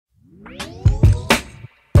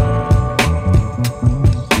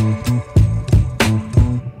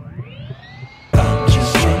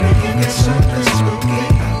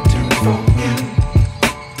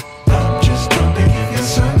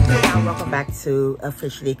to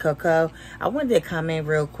Officially COCO. I wanted to come in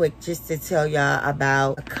real quick just to tell y'all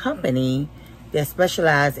about a company that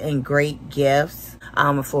specializes in great gifts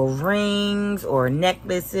for rings or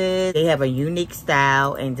necklaces. They have a unique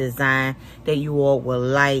style and design that you all will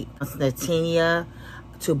like. Setinya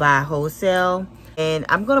to buy wholesale. And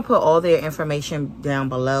I'm going to put all their information down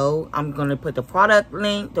below. I'm going to put the product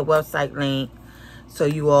link, the website link, so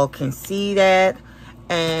you all can see that.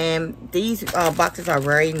 And these boxes are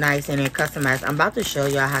very nice and they're customized. I'm about to show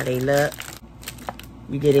y'all how they look.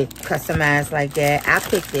 You get it customized like that. I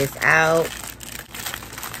picked this out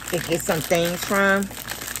to get some things from.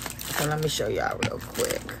 So let me show y'all real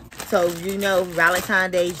quick. So, you know,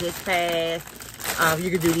 Valentine's Day just passed.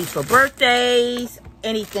 You can do these for birthdays,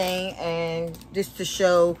 anything, and just to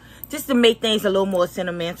show, just to make things a little more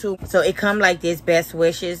sentimental. So it come like this: best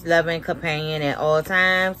wishes, loving companion at all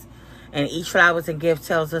times, and each flowers and gift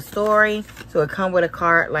tells a story. So it come with a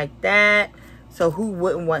card like that. So who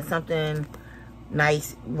wouldn't want something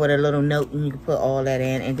nice with a little note, and you can put all that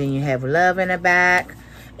in, and then you have love in the back.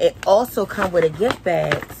 It also come with a gift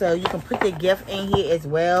bag, so you can put the gift in here as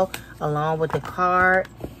well along with the card,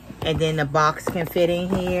 and then the box can fit in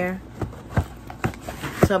here.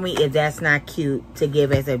 Tell me if that's not cute to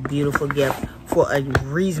give as a beautiful gift for a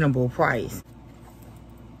reasonable price.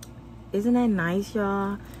 Isn't that nice,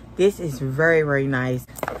 y'all? This is very, very nice.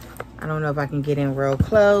 I don't know if I can get in real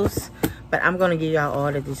close, but I'm going to give y'all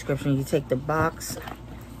all the description. You take the box.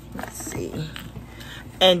 Let's see.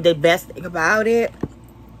 And the best thing about it,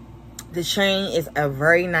 the chain is a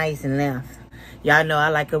very nice length. Y'all know I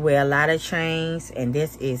like to wear a lot of chains, and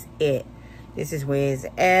this is it. This is where it's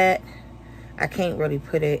at. I can't really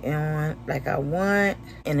put it on like I want.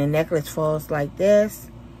 And the necklace falls like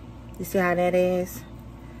this. You see how that is?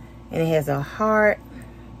 And it has a heart.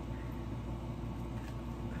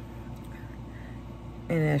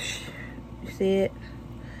 And you see it?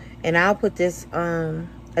 And I'll put this,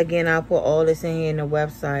 again, I'll put all this in here in the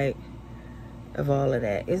website of all of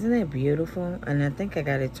that. Isn't it beautiful? And I think I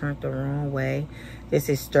got it turned the wrong way. This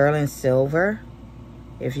is sterling silver,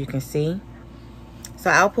 if you can see. So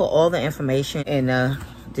I'll put all the information in the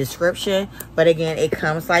description. But again, it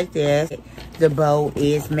comes like this. The bow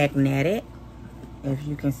is magnetic, if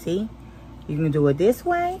you can see. You can do it this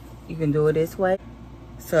way. You can do it this way.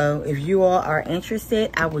 So if you all are interested,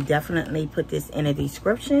 I will definitely put this in the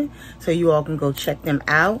description so you all can go check them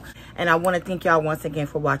out. And I want to thank y'all once again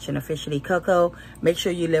for watching Officially COCO. Make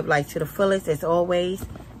sure you live life to the fullest as always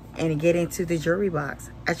and get into the jewelry box.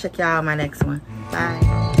 I'll check y'all out in my next one.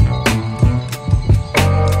 Bye.